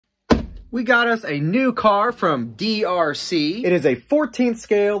We got us a new car from DEERC. It is a 14th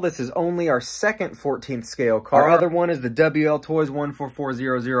scale. This is only our second 14th scale car. Our other one is the WL Toys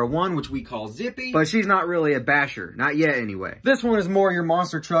 144001, which we call Zippy, but she's not really a basher. Not yet, anyway. This one is more your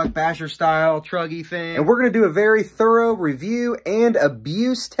monster truck, basher style, truggy thing. And we're gonna do a very thorough review and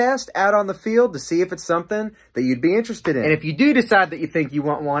abuse test out on the field to see if it's something that you'd be interested in. And if you do decide that you think you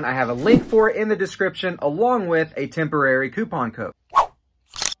want one, I have a link for it in the description, along with a temporary coupon code.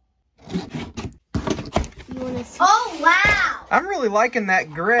 Oh, wow! I'm really liking that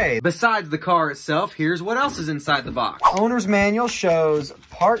gray. Besides the car itself, here's what else is inside the box. Owner's manual shows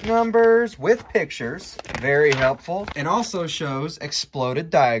part numbers with pictures. Very helpful. It also shows exploded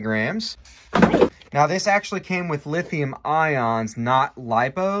diagrams. Now, this actually came with lithium ions, not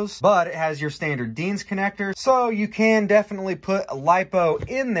lipos, but it has your standard Dean's connector, so you can definitely put a lipo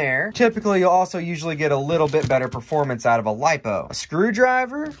in there. Typically, you'll also usually get a little bit better performance out of a lipo. A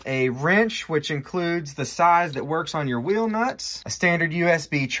screwdriver, a wrench, which includes the size that works on your wheel nuts, a standard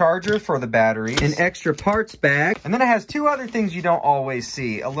USB charger for the batteries, an extra parts bag, and then it has two other things you don't always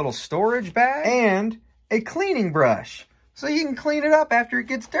see, a little storage bag and a cleaning brush, so you can clean it up after it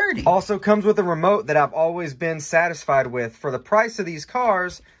gets dirty. Also comes with a remote that I've always been satisfied with. For the price of these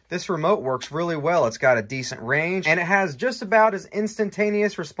cars, this remote works really well. It's got a decent range, and it has just about as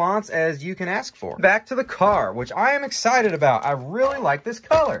instantaneous response as you can ask for. Back to the car, which I am excited about. I really like this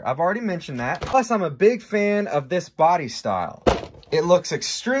color. I've already mentioned that. Plus, I'm a big fan of this body style. It looks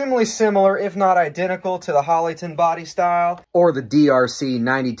extremely similar, if not identical, to the Hollyton body style, or the DEERC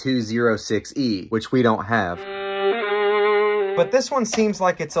 9206E, which we don't have. But this one seems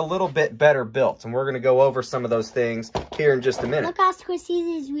like it's a little bit better built, and we're going to go over some of those things here in just a minute. Look how twisty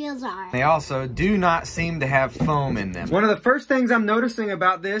these wheels are. They also do not seem to have foam in them. One of the first things I'm noticing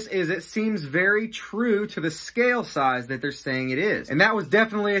about this is it seems very true to the scale size that they're saying it is. And that was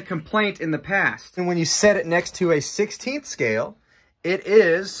definitely a complaint in the past. And when you set it next to a 16th scale, it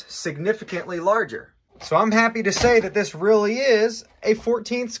is significantly larger. So I'm happy to say that this really is a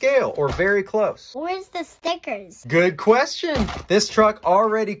 14th scale, or very close. Where's the stickers? Good question. This truck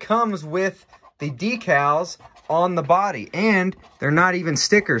already comes with the decals on the body, and they're not even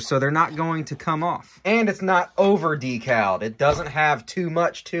stickers, so they're not going to come off. And it's not over decaled. It doesn't have too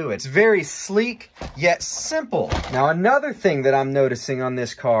much to it. It's very sleek, yet simple. Now, another thing that I'm noticing on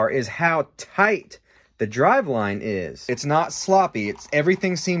this car is how tight the driveline is. It's not sloppy.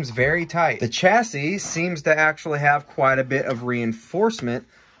 Everything seems very tight. The chassis seems to actually have quite a bit of reinforcement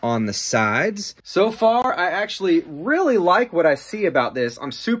on the sides. So far, I actually really like what I see about this.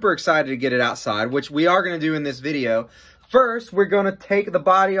 I'm super excited to get it outside, which we are going to do in this video. First, we're going to take the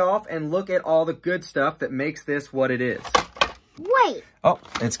body off and look at all the good stuff that makes this what it is. Wait. Oh,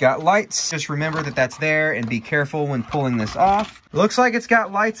 it's got lights. Just remember that that's there and be careful when pulling this off. Looks like it's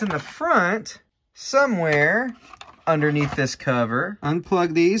got lights in the front somewhere underneath this cover.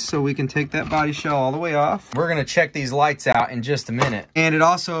 Unplug these so we can take that body shell all the way off. We're going to check these lights out in just a minute. And it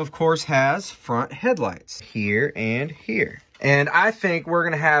also, of course, has front headlights here and here. And I think we're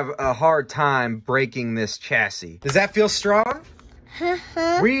going to have a hard time breaking this chassis. Does that feel strong?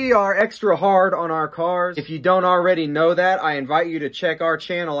 We are extra hard on our cars. If you don't already know that, I invite you to check our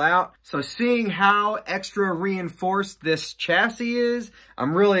channel out. So seeing how extra reinforced this chassis is,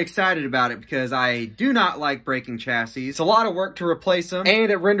 I'm really excited about it because I do not like breaking chassis. It's a lot of work to replace them,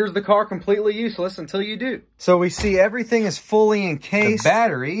 and it renders the car completely useless until you do. So we see everything is fully encased. The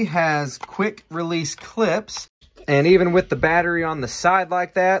battery has quick release clips, and even with the battery on the side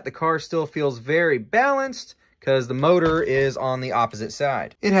like that, the car still feels very balanced, because the motor is on the opposite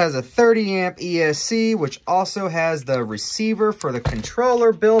side. It has a 30 amp ESC, which also has the receiver for the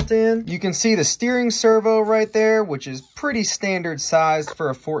controller built in. You can see the steering servo right there, which is pretty standard sized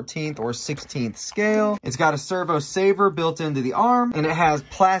for a 14th or 16th scale. It's got a servo saver built into the arm, and it has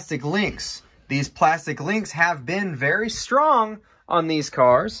plastic links. These plastic links have been very strong on these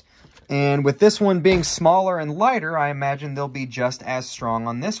cars. And with this one being smaller and lighter, I imagine they'll be just as strong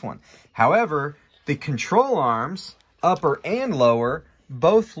on this one. However, the control arms, upper and lower,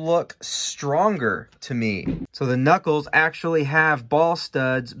 both look stronger to me. So the knuckles actually have ball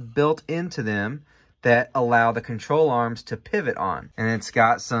studs built into them that allow the control arms to pivot on. And it's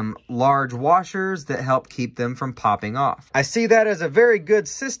got some large washers that help keep them from popping off. I see that as a very good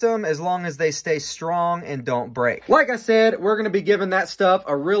system as long as they stay strong and don't break. Like I said, we're gonna be giving that stuff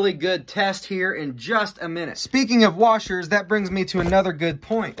a really good test here in just a minute. Speaking of washers, that brings me to another good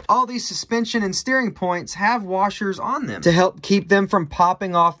point. All these suspension and steering points have washers on them to help keep them from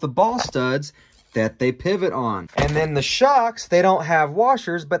popping off the ball studs that they pivot on. And then the shocks, they don't have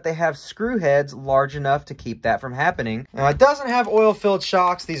washers, but they have screw heads large enough to keep that from happening. Now, it doesn't have oil-filled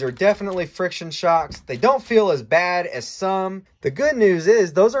shocks. These are definitely friction shocks. They don't feel as bad as some. The good news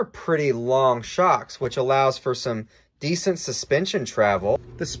is those are pretty long shocks, which allows for some decent suspension travel.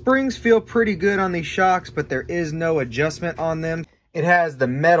 The springs feel pretty good on these shocks, but there is no adjustment on them. It has the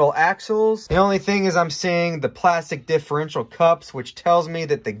metal axles. The only thing is I'm seeing the plastic differential cups, which tells me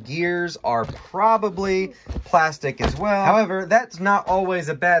that the gears are probably plastic as well. However, that's not always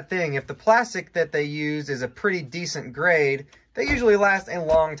a bad thing. If the plastic that they use is a pretty decent grade, they usually last a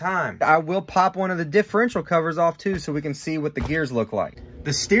long time. I will pop one of the differential covers off too so we can see what the gears look like.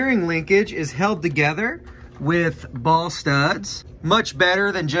 The steering linkage is held together with ball studs. Much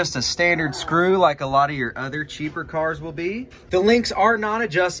better than just a standard screw like a lot of your other cheaper cars will be. The links are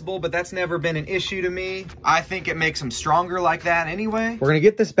non-adjustable, but that's never been an issue to me. I think it makes them stronger like that anyway. We're gonna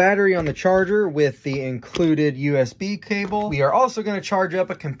get this battery on the charger with the included USB cable. We are also gonna charge up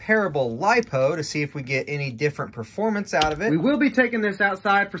a comparable LiPo to see if we get any different performance out of it. We will be taking this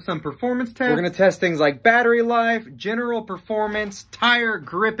outside for some performance tests. We're gonna test things like battery life, general performance, tire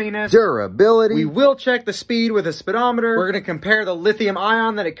grippiness, durability. We will check the speed with a speedometer. We're gonna compare the lithium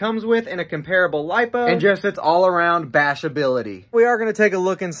ion that it comes with in a comparable LiPo, and just its all-around bashability. We are going to take a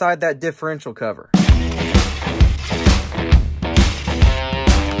look inside that differential cover.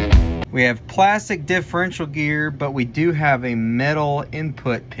 We have plastic differential gear, but we do have a metal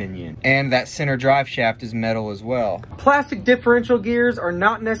input pinion, and that center drive shaft is metal as well. Plastic differential gears are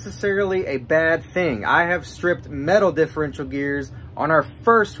not necessarily a bad thing. I have stripped metal differential gears on our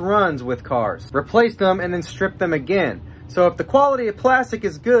first runs with cars, replaced them and then stripped them again. So if the quality of plastic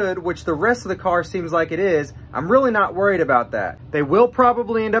is good, which the rest of the car seems like it is, I'm really not worried about that. They will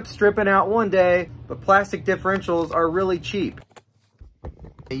probably end up stripping out one day, but plastic differentials are really cheap.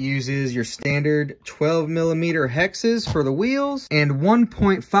 It uses your standard 12mm hexes for the wheels and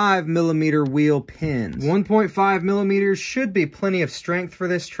 1.5mm wheel pins. 1.5mm should be plenty of strength for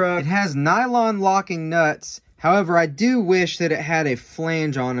this truck. It has nylon locking nuts. However, I do wish that it had a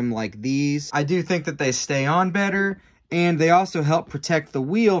flange on them like these. I do think that they stay on better, and they also help protect the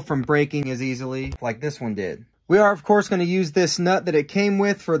wheel from breaking as easily like this one did. We are, of course, going to use this nut that it came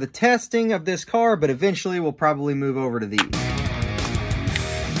with for the testing of this car, but eventually we'll probably move over to these.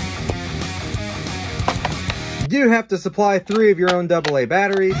 You do have to supply 3 of your own AA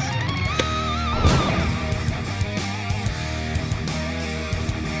batteries.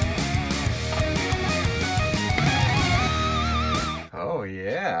 Oh,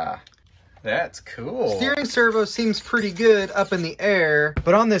 yeah. That's cool. Steering servo seems pretty good up in the air,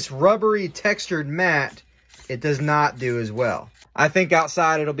 but on this rubbery textured mat, it does not do as well. I think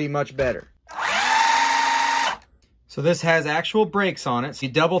outside it'll be much better. So this has actual brakes on it. So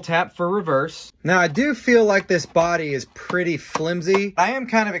you double tap for reverse. Now I do feel like this body is pretty flimsy. I am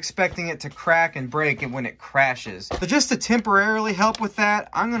kind of expecting it to crack and break when it crashes. So just to temporarily help with that,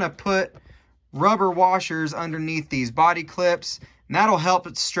 I'm gonna put rubber washers underneath these body clips. And that'll help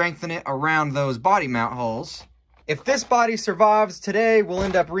it strengthen it around those body mount holes. If this body survives today, we'll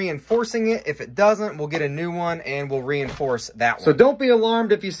end up reinforcing it. If it doesn't, we'll get a new one and we'll reinforce that one. So don't be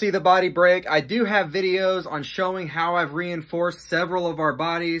alarmed if you see the body break. I do have videos on showing how I've reinforced several of our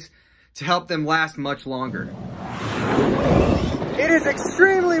bodies to help them last much longer. It is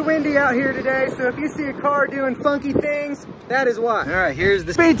extremely windy out here today, so if you see a car doing funky things, that is why. All right, here's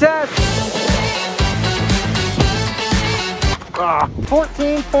the speed test.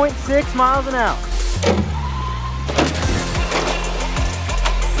 14.6 miles an hour.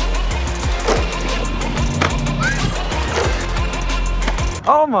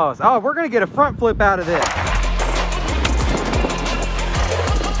 Almost. Oh, we're gonna get a front flip out of this.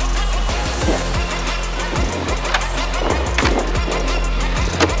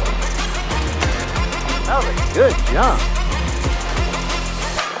 That was a good jump.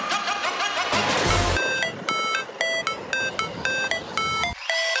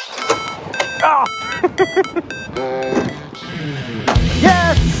 Oh!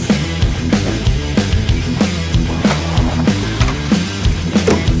 Yes!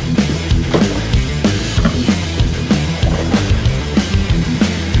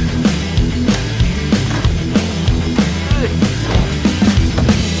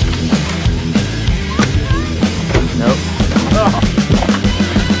 Nope. Oh.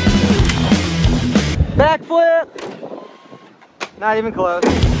 Backflip! Not even close.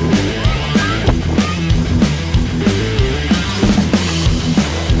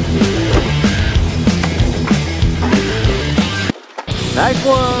 Nice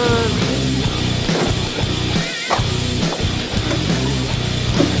one!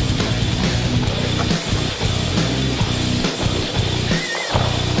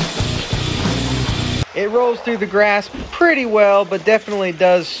 It rolls through the grass pretty well, but definitely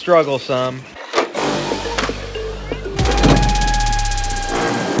does struggle some.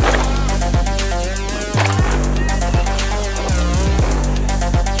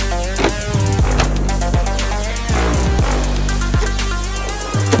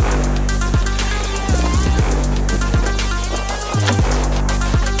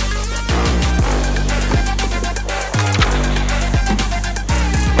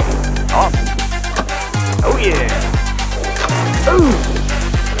 Oh yeah! Ooh!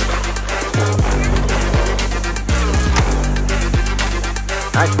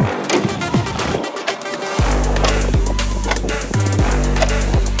 Nice.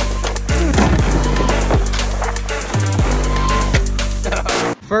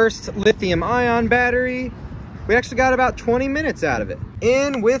 First lithium-ion battery. We actually got about 20 minutes out of it.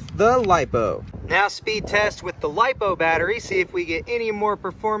 In with the LiPo. Now speed test with the LiPo battery, see if we get any more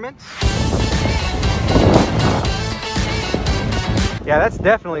performance. Yeah, that's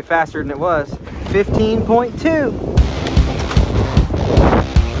definitely faster than it was. 15.2.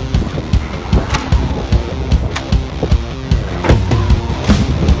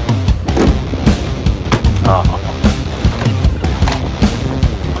 Oh.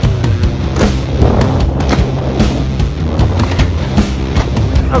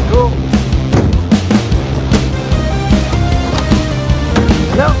 Oh, cool.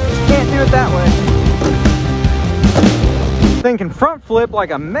 Nope, can't do it that way. Thing can front flip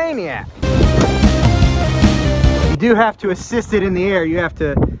like a maniac. You do have to assist it in the air. You have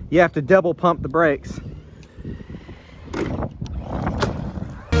to double pump the brakes.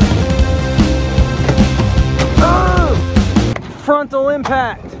 Oh! Frontal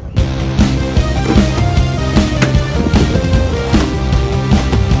impact.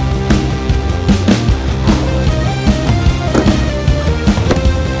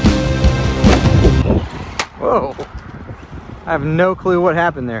 Whoa. I have no clue what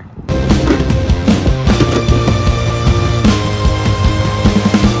happened there.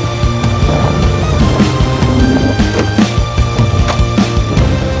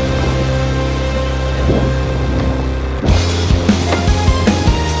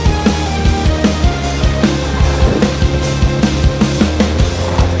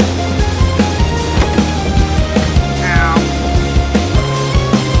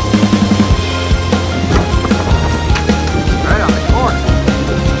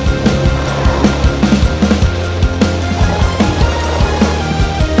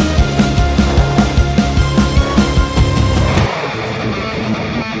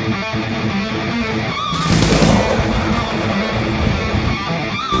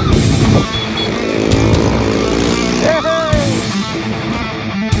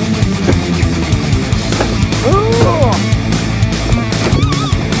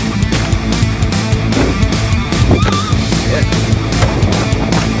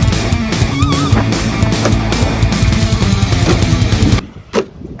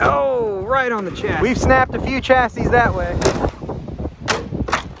 Right on the chassis. We've snapped a few chassis that way.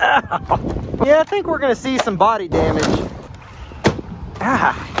 Ow. Yeah, I think we're gonna see some body damage.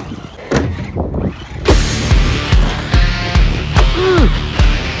 Ah.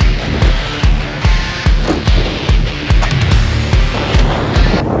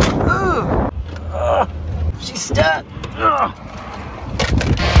 She's stuck.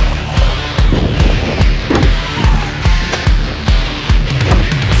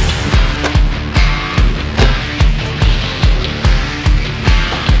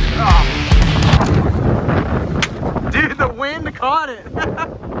 Caught it.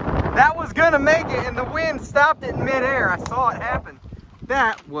 That was gonna make it and the wind stopped it in midair. I saw it happen.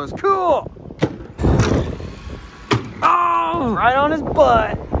 That was cool. Oh, right on his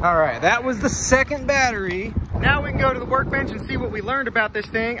butt. All right, that was the second battery. Now we can go to the workbench and see what we learned about this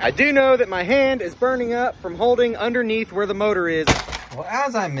thing. I do know that my hand is burning up from holding underneath where the motor is. Well,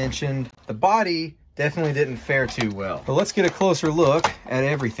 as I mentioned, the body definitely didn't fare too well. But let's get a closer look at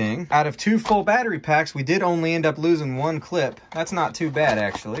everything. Out of 2 full battery packs, we did only end up losing 1 clip. That's not too bad,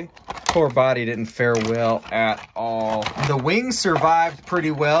 actually. Core body didn't fare well at all. The wings survived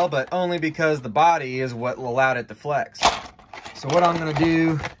pretty well, but only because the body is what allowed it to flex. So what I'm gonna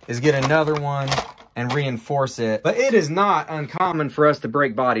do is get another one and reinforce it. But it is not uncommon for us to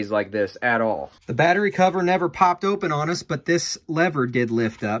break bodies like this at all. The battery cover never popped open on us, but this lever did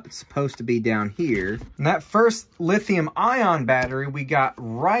lift up. It's supposed to be down here. And that first lithium-ion battery, we got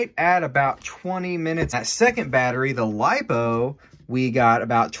right at about 20 minutes. That second battery, the LiPo, we got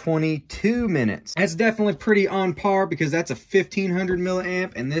about 22 minutes. That's definitely pretty on par because that's a 1500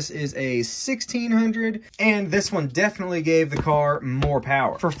 milliamp and this is a 1600, and this one definitely gave the car more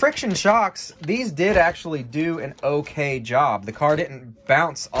power. For friction shocks, these did actually do an okay job. The car didn't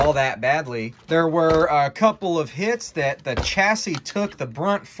bounce all that badly. There were a couple of hits that the chassis took the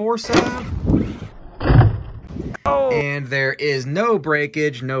brunt force of. And there is no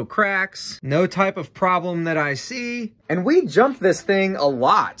breakage, no cracks, no type of problem that I see. And we jumped this thing a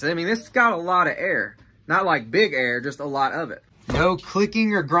lot. I mean, it's got a lot of air. Not like big air, just a lot of it. No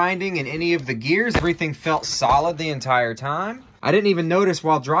clicking or grinding in any of the gears. Everything felt solid the entire time. I didn't even notice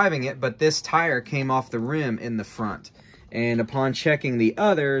while driving it, but this tire came off the rim in the front. And upon checking the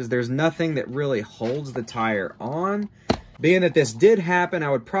others, there's nothing that really holds the tire on. Being that this did happen, I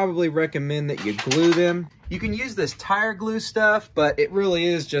would probably recommend that you glue them. You can use this tire glue stuff, but it really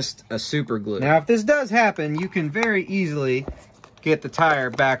is just a super glue. Now, if this does happen, you can very easily get the tire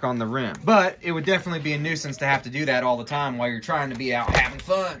back on the rim. But it would definitely be a nuisance to have to do that all the time while you're trying to be out having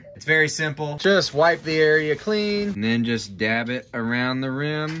fun. It's very simple. Just wipe the area clean and then just dab it around the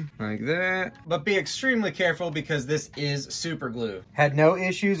rim like that. But be extremely careful because this is super glue. Had no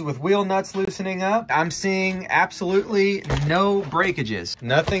issues with wheel nuts loosening up. I'm seeing absolutely no breakages.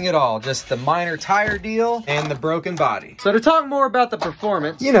 Nothing at all. Just the minor tire deal and the broken body. So to talk more about the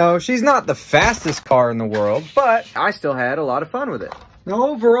performance, you know, she's not the fastest car in the world, but I still had a lot of fun with it. Now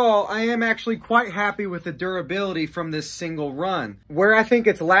overall, I am actually quite happy with the durability from this single run. Where I think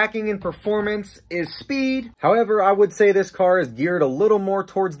it's lacking in performance is speed. However, I would say this car is geared a little more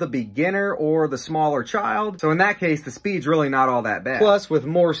towards the beginner or the smaller child. So in that case, the speed's really not all that bad. Plus, with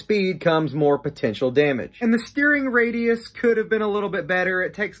more speed comes more potential damage. And the steering radius could have been a little bit better.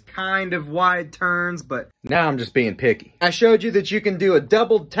 It takes kind of wide turns, but now I'm just being picky. I showed you that you can do a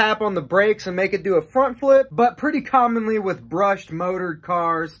double tap on the brakes and make it do a front flip, but pretty commonly with brushed motor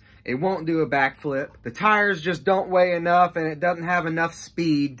cars, it won't do a backflip. The tires just don't weigh enough and it doesn't have enough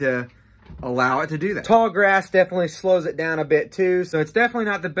speed to allow it to do that. Tall grass definitely slows it down a bit too, so it's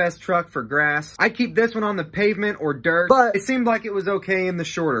definitely not the best truck for grass. I'd keep this one on the pavement or dirt, but it seemed like it was okay in the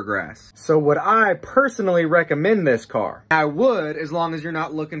shorter grass. So would I personally recommend this car? I would, as long as you're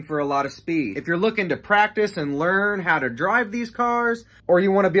not looking for a lot of speed. If you're looking to practice and learn how to drive these cars, or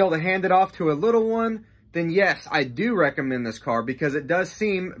you want to be able to hand it off to a little one, then yes, I do recommend this car because it does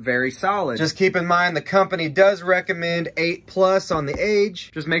seem very solid. Just keep in mind the company does recommend 8+ on the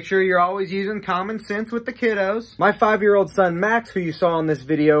age. Just make sure you're always using common sense with the kiddos. My 5-year-old son Max, who you saw in this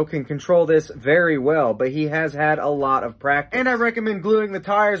video, can control this very well, but he has had a lot of practice. And I recommend gluing the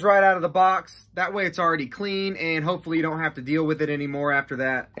tires right out of the box. That way it's already clean and hopefully you don't have to deal with it anymore after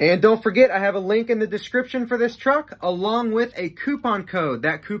that. And don't forget, I have a link in the description for this truck along with a coupon code.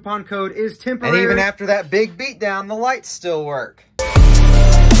 That coupon code is temporary. And even after that big beat down, the lights still work.